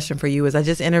last question for you is, I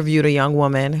just interviewed a young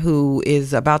woman who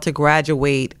is about to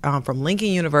graduate from Lincoln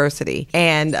University,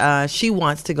 and she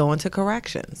wants to go into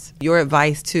corrections. Your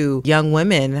advice to young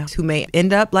women who may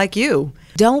end up like you?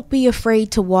 Don't be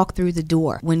afraid to walk through the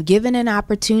door. When given an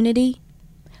opportunity,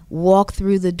 walk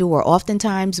through the door.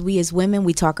 Oftentimes, we as women,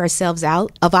 we talk ourselves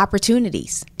out of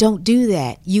opportunities. Don't do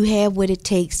that. You have what it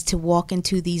takes to walk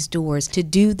into these doors, to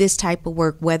do this type of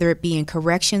work, whether it be in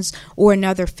corrections or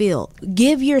another field.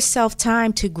 Give yourself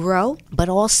time to grow, but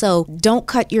also don't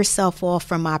cut yourself off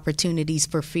from opportunities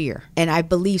for fear. And I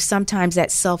believe sometimes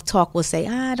that self-talk will say,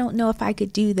 I don't know if I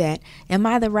could do that. Am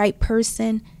I the right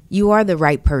person? You are the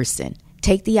right person.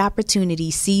 Take the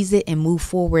opportunity, seize it, and move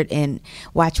forward and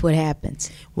watch what happens.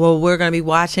 Well, we're going to be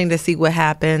watching to see what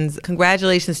happens.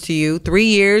 Congratulations to you. 3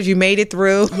 years, you made it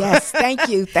through. Yes, thank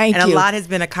you. Thank you. And a lot has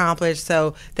been accomplished.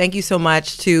 So thank you so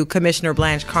much to Commissioner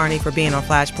Blanche Carney for being on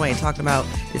Flashpoint and talking about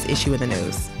this issue in the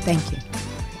news. Thank you.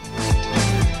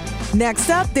 Next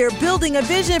up, they're building a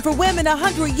vision for women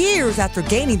 100 years after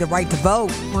gaining the right to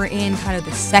vote. We're in kind of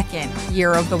the second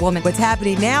year of the woman. What's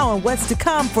happening now and what's to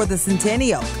come for the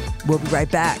centennial. We'll be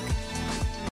right back.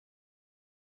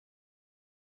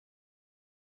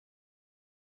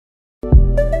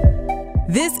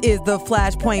 This is the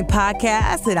Flashpoint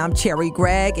Podcast, and I'm Cherry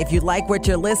Gregg. If you like what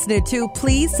you're listening to,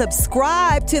 please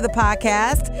subscribe to the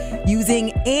podcast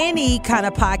using any kind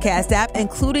of podcast app,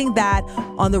 including that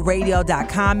on the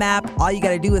radio.com app. All you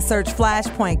got to do is search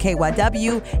Flashpoint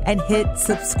KYW and hit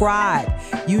subscribe.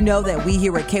 You know that we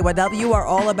here at KYW are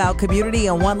all about community,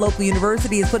 and one local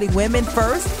university is putting women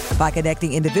first by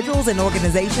connecting individuals and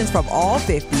organizations from all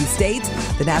 50 states.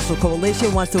 The National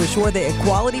Coalition wants to ensure that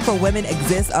equality for women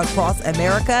exists across America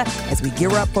as we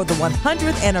gear up for the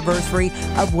 100th anniversary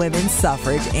of women's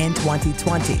suffrage in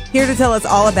 2020. Here to tell us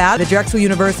all about the Drexel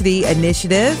University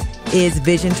Initiative is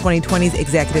Vision 2020's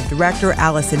Executive Director,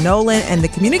 Allison Nolan, and the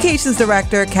Communications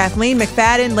Director, Kathleen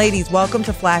McFadden. Ladies, welcome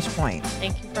to Flashpoint.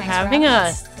 Thank you for having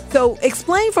us. So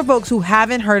explain for folks who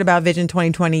haven't heard about Vision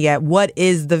 2020 yet, what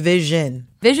is the vision?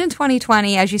 Vision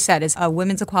 2020, as you said, is a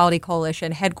women's equality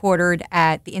coalition headquartered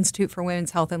at the Institute for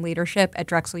Women's Health and Leadership at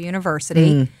Drexel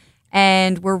University.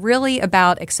 And we're really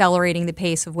about accelerating the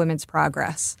pace of women's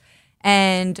progress.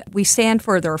 And we stand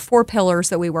for, there are 4 pillars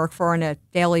that we work for on a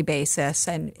daily basis,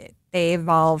 and they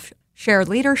involve shared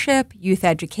leadership, youth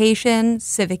education,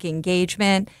 civic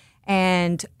engagement,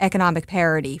 and economic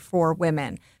parity for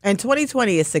women. And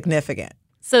 2020 is significant.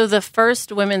 So the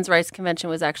first Women's Rights Convention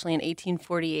was actually in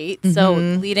 1848. So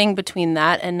leading between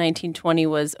that and 1920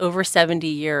 was over 70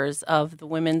 years of the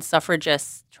women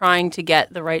suffragists trying to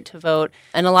get the right to vote,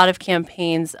 and a lot of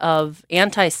campaigns of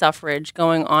anti-suffrage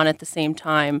going on at the same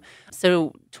time.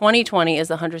 So 2020 is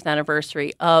the 100th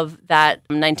anniversary of that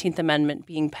 19th Amendment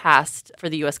being passed for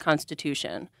the U.S.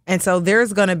 Constitution. And so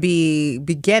there's going to be,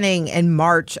 beginning in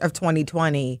March of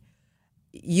 2020,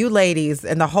 you ladies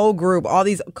and the whole group, all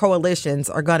these coalitions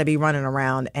are going to be running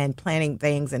around and planning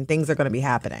things, and things are going to be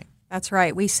happening. That's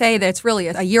right. We say that it's really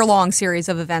a year-long series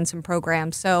of events and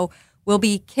programs. So we'll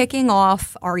be kicking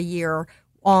off our year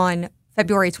on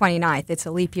February 29th. It's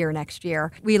a leap year next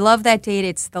year. We love that date.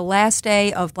 It's the last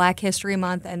day of Black History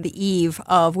Month and the eve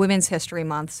of Women's History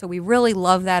Month. So we really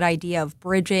love that idea of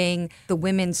bridging the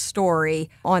women's story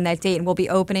on that date. And we'll be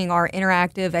opening our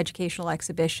interactive educational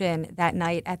exhibition that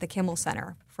night at the Kimmel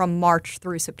Center from March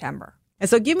through September. And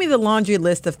so give me the laundry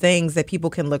list of things that people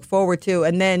can look forward to,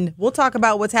 and then we'll talk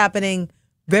about what's happening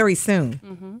very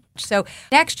soon. So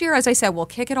next year, as I said, we'll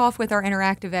kick it off with our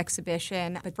interactive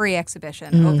exhibition, a free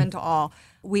exhibition, open to all.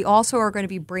 We also are going to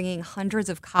be bringing hundreds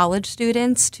of college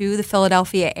students to the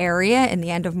Philadelphia area in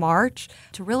the end of March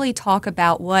to really talk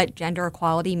about what gender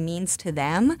equality means to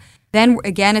them. Then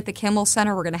again at the Kimmel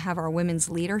Center, we're going to have our women's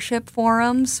leadership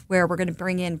forums where we're going to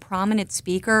bring in prominent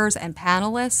speakers and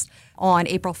panelists on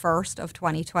April 1st of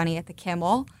 2020 at the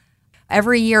Kimmel.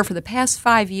 Every year for the past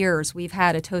 5 years, we've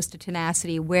had a Toast to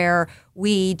Tenacity where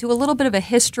we do a little bit of a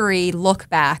history look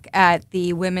back at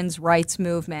the women's rights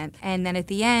movement. And then at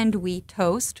the end, we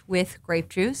toast with grape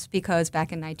juice because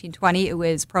back in 1920, it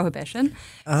was prohibition.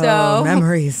 Oh,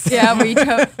 memories. Yeah, we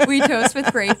toast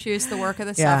with grape juice, the work of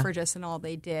the suffragists and all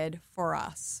they did for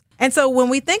us. And so when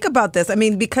we think about this, I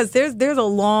mean, because there's a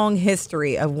long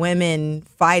history of women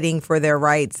fighting for their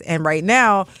rights. And right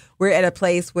now, we're at a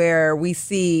place where we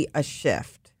see a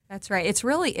shift. That's right. It's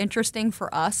really interesting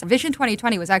for us. Vision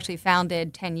 2020 was actually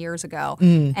founded 10 years ago.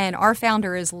 And our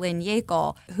founder is Lynn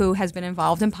Yackel, who has been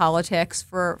involved in politics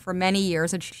for many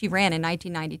years. And she ran in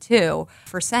 1992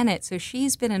 for Senate. So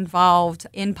she's been involved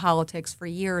in politics for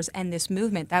years. And this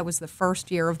movement, that was the first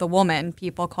year of the woman,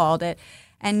 people called it.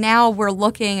 And now we're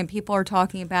looking and people are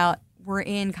talking about we're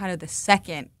in kind of the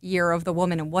second year of the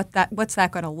woman and what's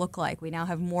that going to look like? We now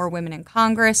have more women in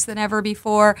Congress than ever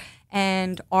before.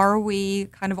 And are we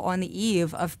kind of on the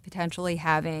eve of potentially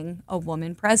having a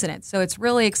woman president? So it's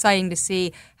really exciting to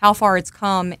see how far it's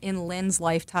come in Lynn's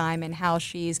lifetime and how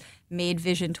she's made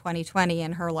Vision 2020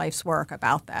 and her life's work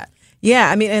about that.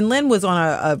 Yeah, I mean, and Lynn was on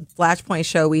a Flashpoint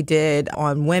show we did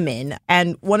on women.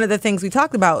 And one of the things we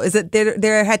talked about is that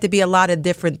there had to be a lot of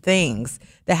different things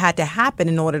that had to happen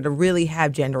in order to really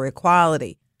have gender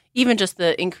equality. Even just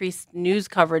the increased news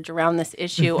coverage around this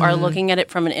issue are looking at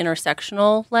it from an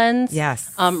intersectional lens.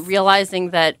 Yes.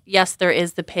 Realizing that, yes, there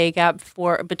is the pay gap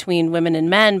between women and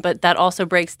men, but that also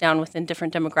breaks down within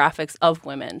different demographics of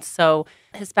women. So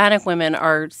Hispanic women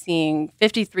are seeing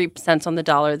 53 cents on the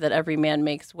dollar that every man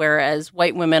makes, whereas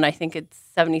white women, I think it's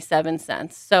 77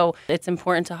 cents. So it's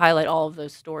important to highlight all of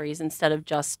those stories instead of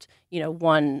just,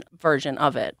 one version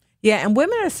of it. Yeah, and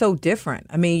women are so different.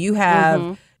 I mean, you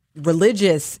have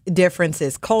religious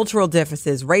differences, cultural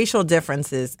differences, racial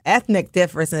differences, ethnic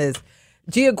differences,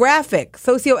 geographic,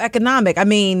 socioeconomic. I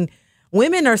mean,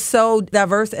 women are so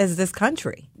diverse as this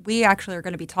country. We actually are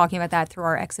going to be talking about that through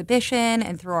our exhibition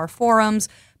and through our forums,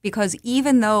 because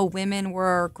even though women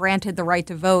were granted the right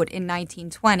to vote in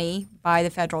 1920 by the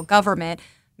federal government,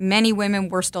 many women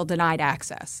were still denied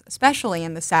access, especially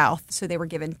in the South. So they were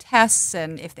given tests,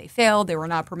 and if they failed, they were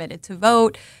not permitted to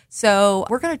vote. So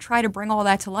we're going to try to bring all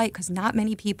that to light because not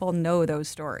many people know those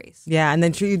stories. Yeah, and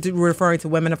then you're referring to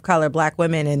women of color, black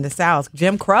women in the South.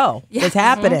 Jim Crow is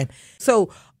happening.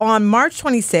 So on March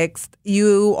 26th,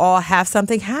 you all have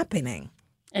something happening.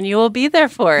 And you will be there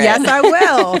for it. Yes, I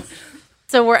will.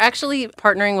 So we're actually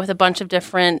partnering with a bunch of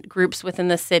different groups within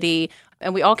the city,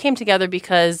 and we all came together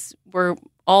because we're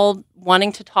all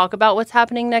wanting to talk about what's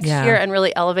happening next year and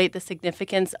really elevate the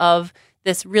significance of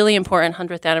this really important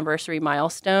 100th anniversary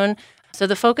milestone. So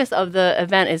the focus of the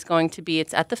event is going to be,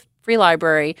 it's at the Free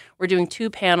Library. We're doing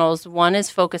 2 panels. One is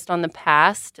focused on the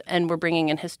past, and we're bringing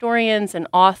in historians and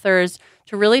authors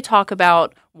to really talk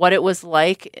about what it was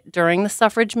like during the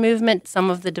suffrage movement, some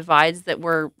of the divides that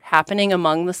were happening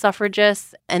among the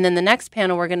suffragists. And then the next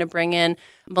panel, we're going to bring in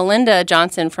Melinda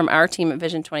Johnson from our team at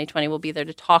Vision 2020 will be there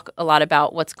to talk a lot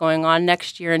about what's going on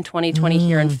next year in 2020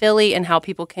 here in Philly and how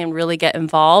people can really get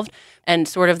involved and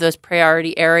sort of those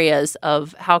priority areas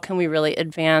of how can we really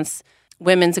advance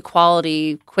women's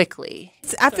equality quickly.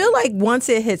 I feel like once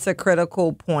it hits a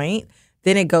critical point,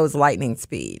 then it goes lightning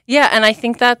speed. Yeah, and I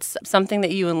think that's something that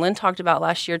you and Lynn talked about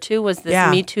last year too, was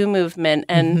this Me Too movement.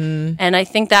 And I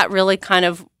think that really kind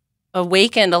of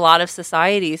awakened a lot of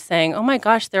societies saying, oh my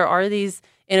gosh, there are these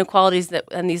inequalities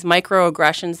and these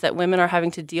microaggressions that women are having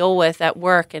to deal with at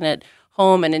work and at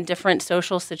home and in different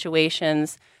social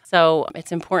situations. So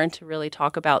it's important to really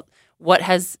talk about what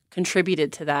has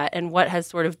contributed to that and what has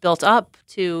sort of built up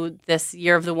to this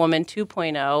Year of the Woman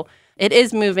 2.0. It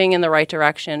is moving in the right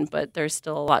direction, but there's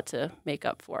still a lot to make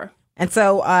up for. And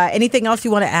so anything else you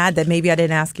want to add that maybe I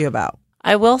didn't ask you about?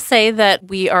 I will say that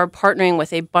we are partnering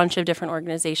with a bunch of different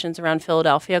organizations around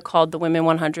Philadelphia called the Women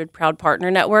 100 Proud Partner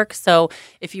Network. So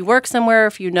if you work somewhere,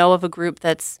 if you know of a group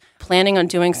that's planning on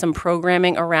doing some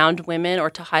programming around women or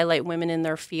to highlight women in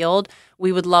their field,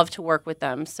 we would love to work with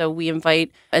them. So we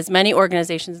invite as many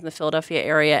organizations in the Philadelphia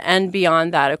area and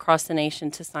beyond that across the nation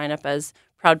to sign up as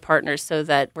proud partners so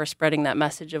that we're spreading that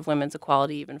message of women's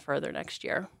equality even further next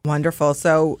year. Wonderful.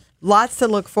 So lots to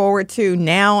look forward to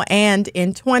now and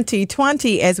in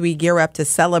 2020 as we gear up to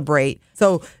celebrate.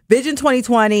 So Vision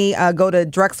 2020, go to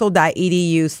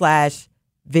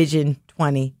drexel.edu/Vision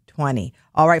 2020.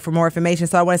 All right, for more information.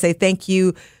 So I want to say thank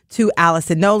you to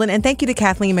Allison Nolan and thank you to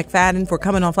Kathleen McFadden for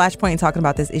coming on Flashpoint and talking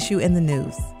about this issue in the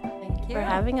news. Thank you for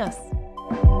having us.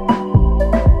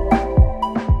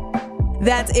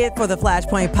 That's it for the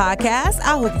Flashpoint podcast.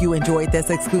 I hope you enjoyed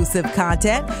this exclusive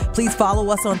content. Please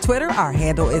follow us on Twitter. Our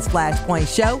handle is Flashpoint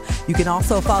Show. You can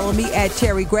also follow me at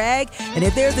Cherry Gregg. And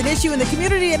if there's an issue in the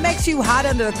community that makes you hot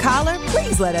under the collar,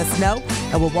 please let us know,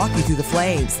 and we'll walk you through the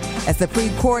flames. As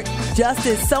Supreme Court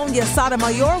Justice Sonia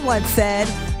Sotomayor once said,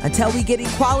 until we get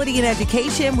equality in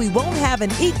education, we won't have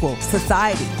an equal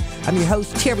society. I'm your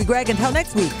host, Cherry Gregg. Until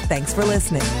next week, thanks for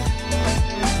listening.